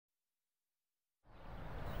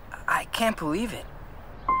can't believe it.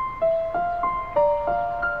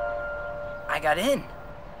 I got in.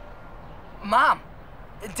 Mom!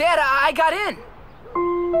 Dad, I got in!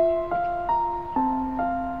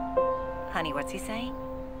 Honey, what's he saying?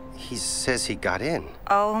 He says he got in.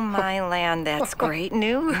 Oh, my land, that's great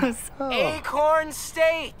news. Acorn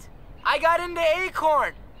State! I got into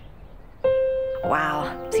Acorn!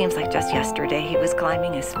 Wow, seems like just yesterday he was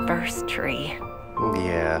climbing his first tree.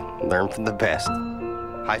 Yeah, learn from the best.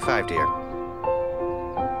 High five, dear.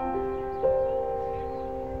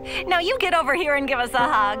 Now you get over here and give us a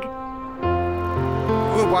hug.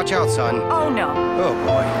 Ooh, watch out, son. Oh, no. Oh,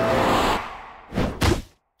 boy.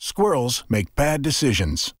 Squirrels make bad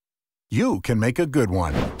decisions. You can make a good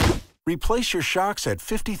one. Replace your shocks at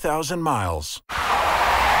 50,000 miles.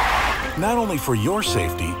 Not only for your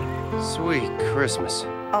safety, Sweet Christmas.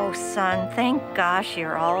 Oh, son, thank gosh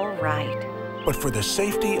you're all right. but for the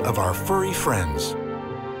safety of our furry friends.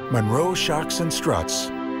 Monroe Shocks and Struts,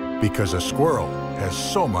 because a squirrel has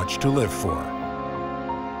so much to live for.